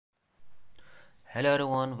Hello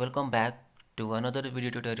everyone, welcome back to another video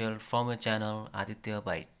tutorial from your channel Aditya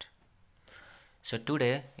Byte. So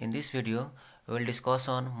today in this video we will discuss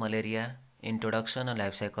on malaria, introduction and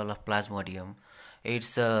life cycle of Plasmodium.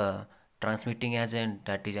 It's a transmitting agent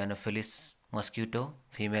that is Anopheles mosquito,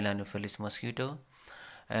 female Anopheles mosquito.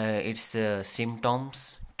 Its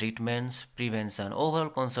symptoms, treatments, prevention, overall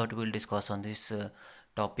concept we will discuss on this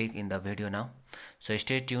topic in the video now. So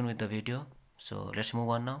stay tuned with the video. So let's move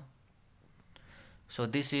on now. So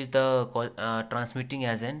this is the transmitting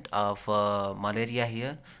agent of malaria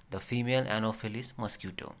here, the female Anopheles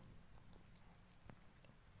mosquito.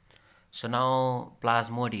 So now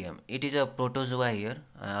Plasmodium, it is a protozoa here,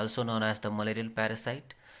 also known as the malarial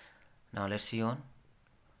parasite. Now let's see on.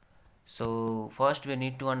 So first we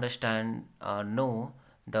need to know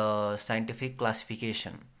the scientific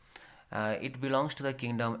classification. It belongs to the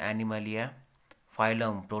kingdom Animalia,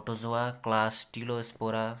 phylum Protozoa, class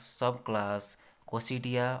Stelospora, subclass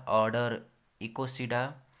Coccidia, order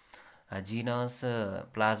Ecocida, genus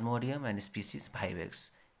Plasmodium, and species Vivax.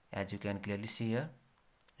 As you can clearly see here.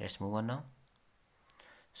 Let's move on now.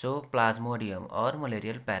 So Plasmodium or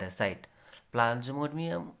malarial parasite.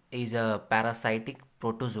 Plasmodium is a parasitic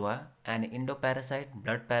protozoa, an endoparasite,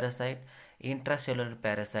 blood parasite, intracellular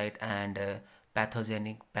parasite, and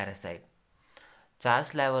pathogenic parasite.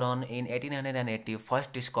 Charles Laveron in 1880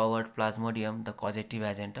 first discovered Plasmodium, the causative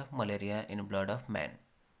agent of malaria in blood of man.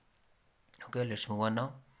 Okay, let's move on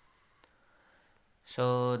now.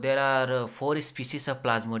 So there are four species of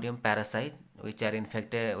Plasmodium parasite which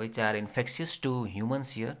are infectious to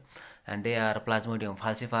humans here, and they are Plasmodium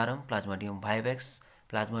falciparum, Plasmodium vivax,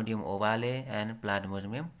 Plasmodium ovale, and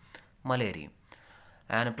Plasmodium malariae.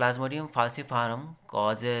 And Plasmodium falciparum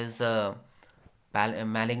causes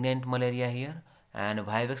malignant malaria here, and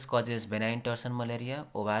vivax causes benign tertian malaria,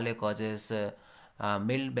 ovale causes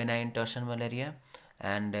mild benign tertian malaria,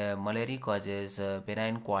 and malariae causes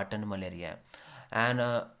benign quartan malaria. And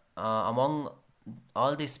among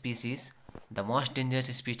all these species, the most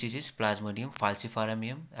dangerous species is Plasmodium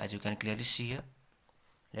falciparum, as you can clearly see here.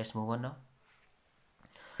 Let's move on now.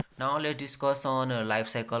 Now let's discuss on life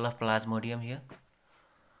cycle of Plasmodium here.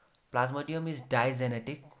 Plasmodium is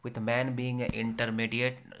digenetic, with man being an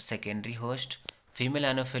intermediate secondary host, female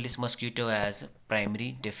Anopheles mosquito as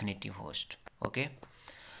primary definitive host. Okay,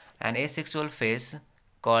 an asexual phase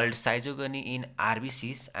called schizogony in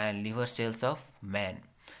RBCs and liver cells of man,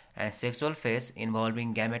 and sexual phase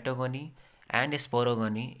involving gametogony and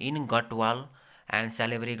sporogony in gut wall and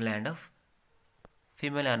salivary gland of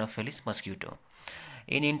female Anopheles mosquito.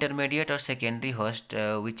 In intermediate or secondary host,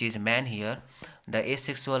 which is man here, the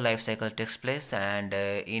asexual life cycle takes place, and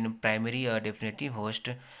in primary or definitive host,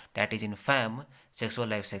 that is in fem, sexual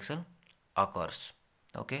life cycle occurs.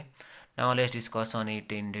 Okay, now let's discuss on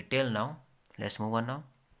it in detail now. Let's move on now.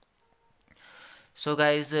 So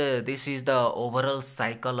guys, this is the overall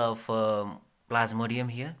cycle of Plasmodium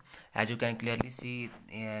here. As you can clearly see,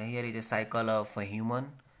 here is a cycle of a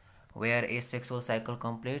human where asexual cycle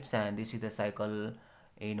completes, and this is the cycle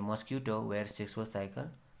in mosquito where sexual cycle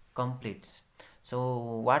completes.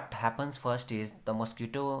 So what happens first is the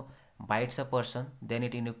mosquito bites a person, then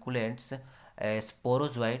it inoculates a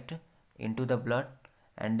sporozoite into the blood,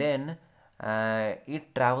 and then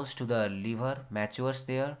it travels to the liver, matures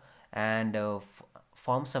there, and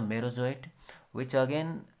forms a merozoite, which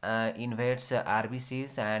again invades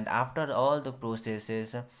RBCs, and after all the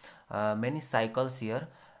processes, many cycles here,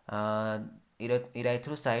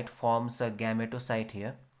 erythrocyte forms a gametocyte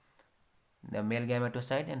here, the male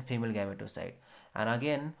gametocyte and female gametocyte, and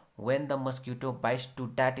again when the mosquito bites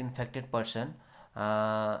to that infected person,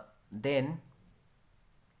 then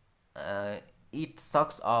it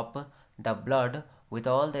sucks up the blood with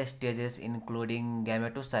all the stages including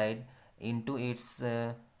gametocyte into its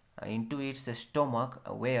stomach,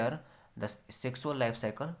 where the sexual life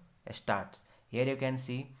cycle starts. Here you can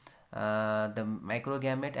see the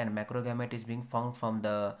microgamete and macrogamete is being found from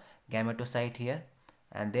the gametocyte here,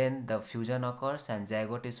 and then the fusion occurs and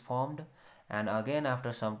zygote is formed, and again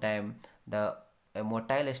after some time the a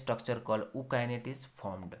motile structure called ookinete is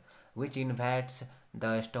formed, which invades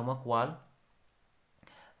the stomach wall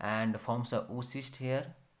and forms a oocyst here,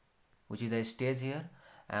 which is the stage here,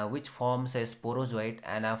 which forms a sporozoite,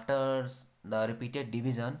 and after the repeated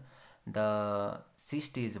division the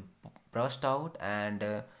cyst is burst out, and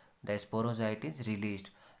the sporozoite is released,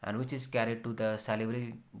 and which is carried to the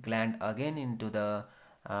salivary gland, again into the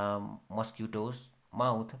mosquito's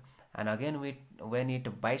mouth, and again when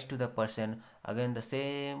it bites to the person, again the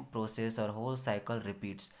same process or whole cycle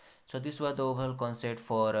repeats. So this was the overall concept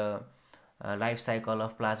for life cycle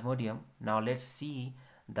of Plasmodium. Now let's see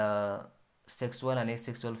the sexual and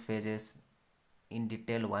asexual phases in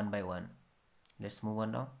detail one by one. Let's move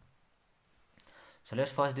on now. So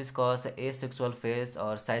let's first discuss asexual phase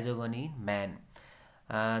or zygogony in man.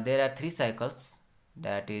 There are three cycles,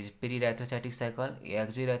 that is pre-erythrocytic cycle,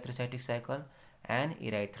 exoerythrocytic cycle, and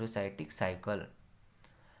erythrocytic cycle.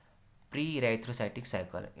 Pre-erythrocytic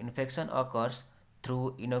cycle. Infection occurs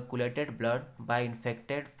through inoculated blood by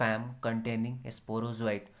infected fam containing a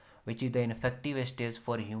sporozoite, which is the infective stage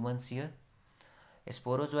for humans here. A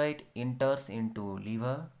sporozoite enters into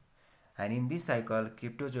liver, and in this cycle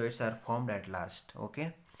cryptozoites are formed at last.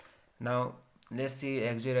 Okay, now let's see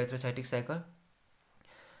exoerythrocytic cycle.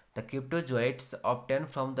 The cryptozoites obtained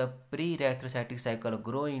from the pre-erythrocytic cycle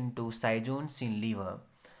grow into cyzones in liver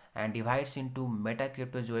and divides into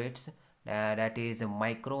metacryptozoites, that is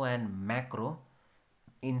micro and macro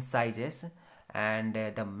in sizes, and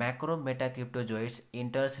the macro metacryptozoites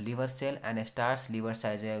enters liver cell and starts liver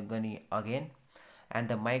zygogony again, and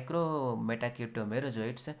the micro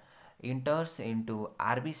metacryptomerozoites enters into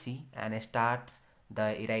RBC and starts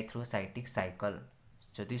the erythrocytic cycle.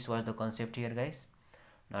 So this was the concept here, guys.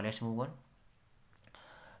 Now let's move on.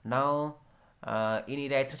 Now in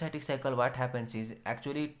erythrocytic cycle, what happens is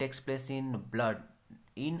actually it takes place in blood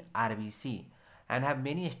in RBC and have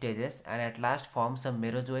many stages, and at last forms some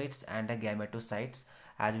merozoites and the gametocytes,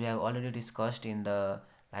 as we have already discussed in the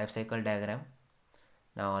life cycle diagram.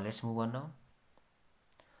 Now let's move on now.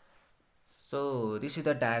 So this is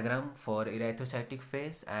the diagram for erythrocytic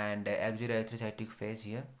phase and exoerythrocytic phase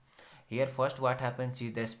here. Here first what happens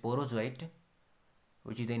is the sporozoite,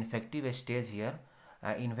 which is the infective stage here,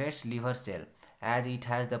 invades liver cell. As it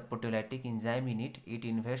has the proteolytic enzyme in it, it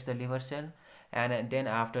invades the liver cell, and then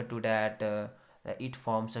after to that it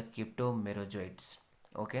forms a cryptomerozoites.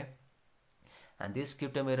 Okay, and this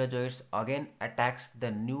cryptomerozoites again attacks the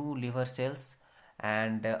new liver cells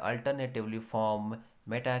and alternatively form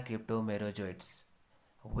metacryptomerozoites,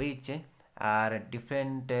 which are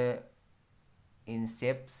different in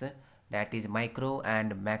shapes, that is micro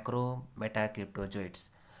and macro metacryptozoites.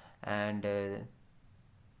 And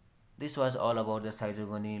this was all about the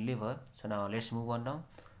zygogony in liver. So now let's move on now.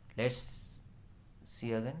 Let's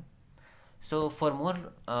see again. So for more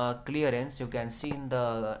clearance, you can see in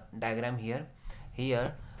the diagram here.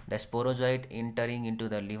 Here the sporozoite entering into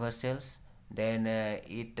the liver cells, then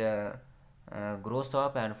it grows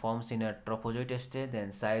up and forms in a trophozoite stage, then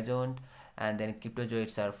zygont, and then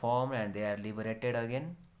cryptozoites are formed and they are liberated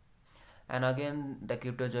again. And again the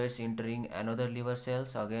cryptozoites entering another liver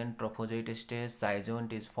cells, again trophozoite stage,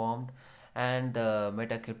 zygont is formed, and the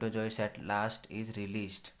metacryptozoites at last is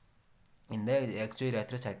released in the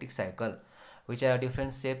exoerythrocytic cycle, which are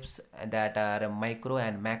different shapes that are micro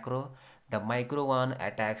and macro. The micro one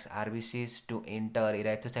attacks RBCs to enter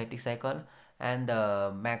erythrocytic cycle, and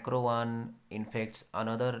the macro one infects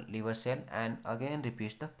another liver cell and again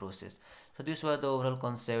repeats the process. So this was the overall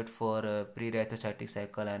concept for pre-erythrocytic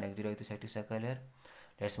cycle and exoerythrocytic cycle here.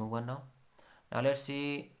 Let's move on now. Now let's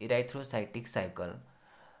see erythrocytic cycle.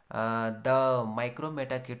 The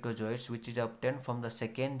micrometacryptozoites, which is obtained from the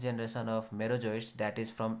second generation of merozoites, that is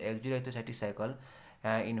from exoerythrocytic cycle,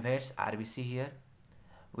 invades RBC here,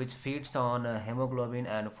 which feeds on hemoglobin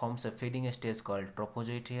and forms a feeding stage called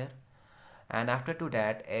trophozoite here. And after to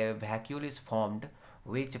that a vacuole is formed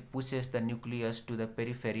which pushes the nucleus to the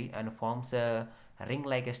periphery and forms a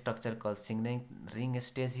ring-like structure called signaling ring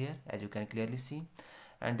stage here, as you can clearly see.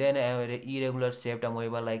 And then an irregular shaped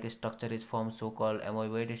amoeba-like structure is formed, so-called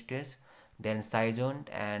amoeboid stage. Then zygont,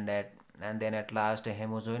 and then at last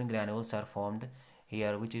hemozoin granules are formed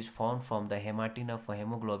here, which is formed from the hematin of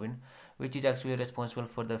hemoglobin, which is actually responsible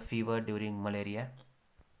for the fever during malaria.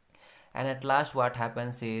 And at last what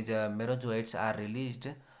happens is merozoites are released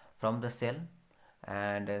from the cell,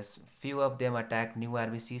 and few of them attack new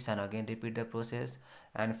RBCs and again repeat the process,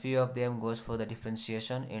 and few of them goes for the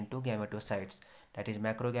differentiation into gametocytes, that is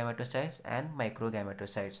macrogametocytes and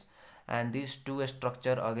microgametocytes. And these two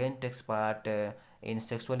structure again takes part in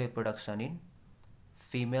sexual reproduction in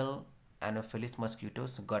female Anopheles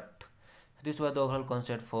mosquitoes gut. This was the overall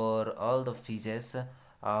concept for all the phases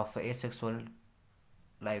of asexual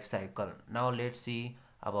life cycle. Now let's see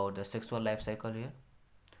about the sexual life cycle here.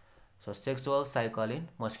 So cycle in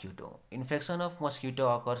mosquito. Infection of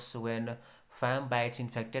mosquito occurs when fam bites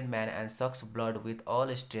infected man and sucks blood with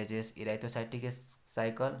all stages erythrocytic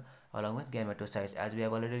cycle along with gametocytes, as we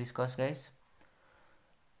have already discussed, guys.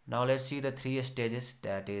 Now let's see the three stages,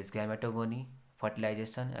 that is gametogony,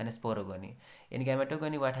 fertilization and sporogony. In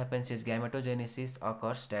gametogony what happens is gametogenesis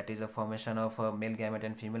occurs, that is a formation of a male gamete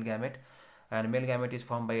and female gamete, and male gamete is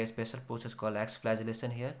formed by a special process called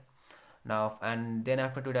axflagellation here. Now, and then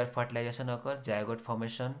after to that fertilization occurs, zygote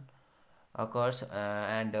formation occurs,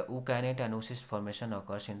 and ookinete and oocyst formation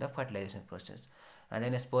occurs in the fertilization process. And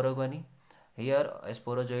then sporogony, here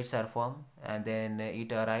sporozoids are formed, and then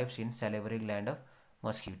it arrives in salivary gland of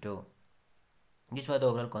mosquito. This was the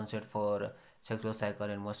overall concept for sexual cycle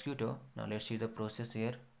in mosquito. Now let's see the process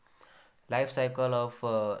here. Life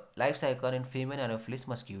cycle in female Anopheles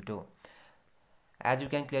mosquito. As you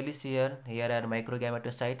can clearly see here are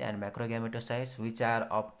microgametocyte and macrogametocytes which are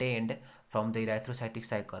obtained from the erythrocytic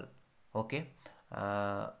cycle. Okay.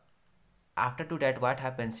 Uh, After to that, what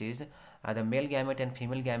happens is the male gamete and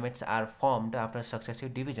female gametes are formed after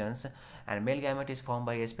successive divisions, and male gamete is formed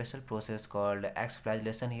by a special process called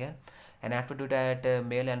exflagellation here. And after to that,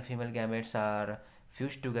 male and female gametes are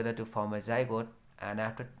fused together to form a zygote, and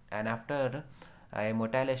after a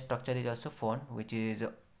motile structure is also formed, which is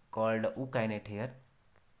called ookinete here.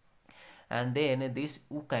 And then this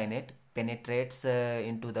ookinete penetrates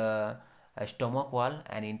into the stomach wall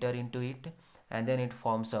and enter into it, and then it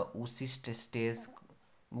forms a oocyst stage,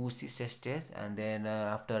 and then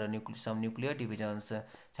after some nuclear divisions,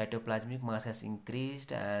 cytoplasmic mass has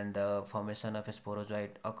increased and the formation of a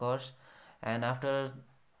sporozoite occurs. And after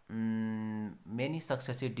many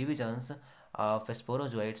successive divisions of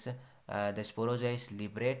sporozoites, the sporozoites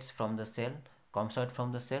liberates from the cell, comes out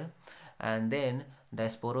from the cell, and then the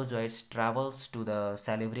sporozoites travels to the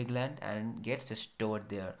salivary gland and gets stored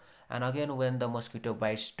there. And again, when the mosquito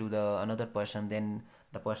bites to the another person, then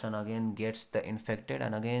the person again gets the infected,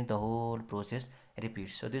 and again the whole process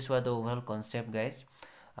repeats. So this was the overall concept, guys,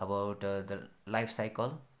 about the life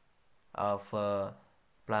cycle of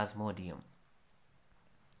Plasmodium.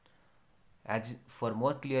 As for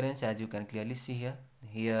more clearance, as you can clearly see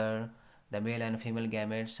here the male and female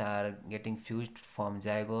gametes are getting fused, form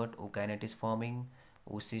zygote, ookinete is forming,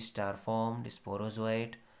 oocysts are formed,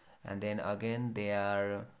 sporozoite, and then again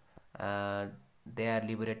uh, they are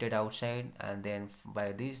liberated outside, and then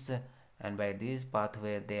by this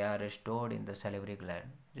pathway they are stored in the salivary gland.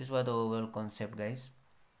 This was the overall concept, guys.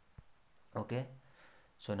 Okay,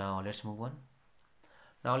 so now let's move on.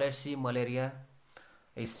 Now let's see malaria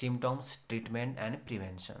is symptoms, treatment, and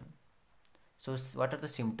prevention. So what are the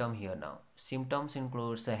symptoms here now? Symptoms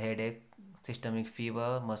includes a headache, systemic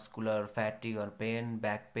fever, muscular fatigue or pain,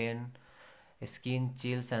 back pain, skin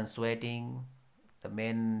chills and sweating. The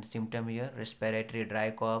main symptom here: respiratory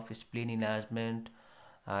dry cough, spleen enlargement,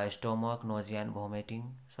 stomach, nausea and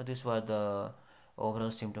vomiting. So this was the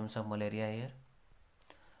overall symptoms of malaria here.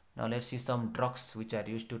 Now let's see some drugs which are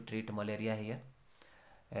used to treat malaria here.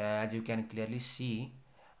 As you can clearly see,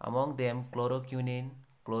 among them chloroquine,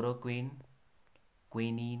 chloroquine,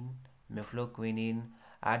 quinine, mefloquine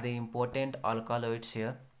are the important alkaloids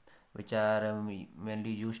here, which are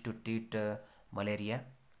mainly used to treat malaria.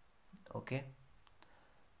 Okay,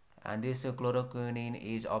 and this chloroquine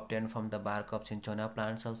is obtained from the bark of cinchona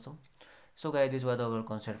plants also. So guys, this was the overall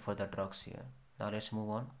concept for the drugs here. Now let's move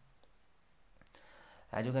on.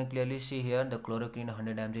 As you can clearly see here, the chloroquine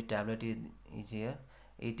 100 mg tablet is here.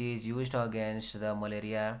 It is used against the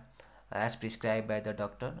malaria as prescribed by the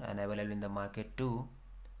doctor and available in the market too.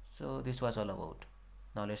 So this was all about.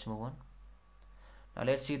 Now let's move on. Now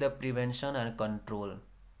let's see the prevention and control.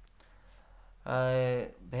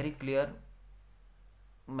 Very clear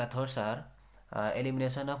methods are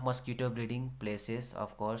elimination of mosquito breeding places,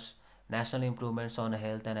 of course, national improvements on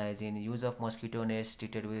health and hygiene, use of mosquito nets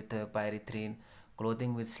treated with pyrethrin,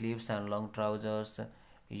 clothing with sleeves and long trousers,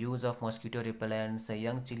 use of mosquito repellents.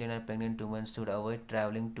 Young children and pregnant women should avoid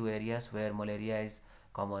traveling to areas where malaria is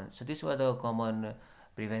common. So these were the common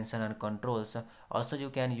prevention and controls. Also, you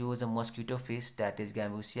can use a mosquito fish, that is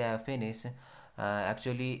Gambusia affinis.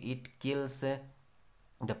 Actually, it kills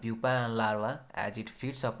the pupa and larva as it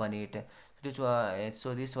feeds upon it.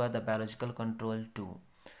 So this was the biological control too.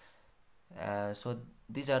 So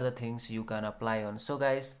these are the things you can apply on. So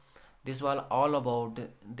guys, this was all about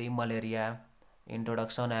the malaria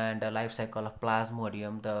introduction and life cycle of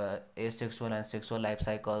Plasmodium, the asexual and sexual life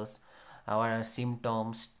cycles, our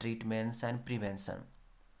symptoms, treatments, and prevention.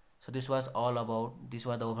 So this was all about, this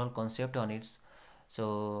was the overall concept on it.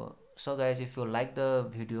 So guys, if you like the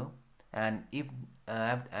video, and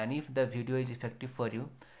if the video is effective for you,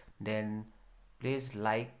 then please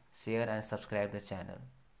like, share, and subscribe the channel.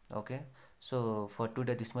 Okay, so for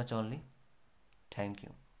today this much only. Thank you.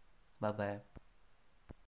 Bye bye.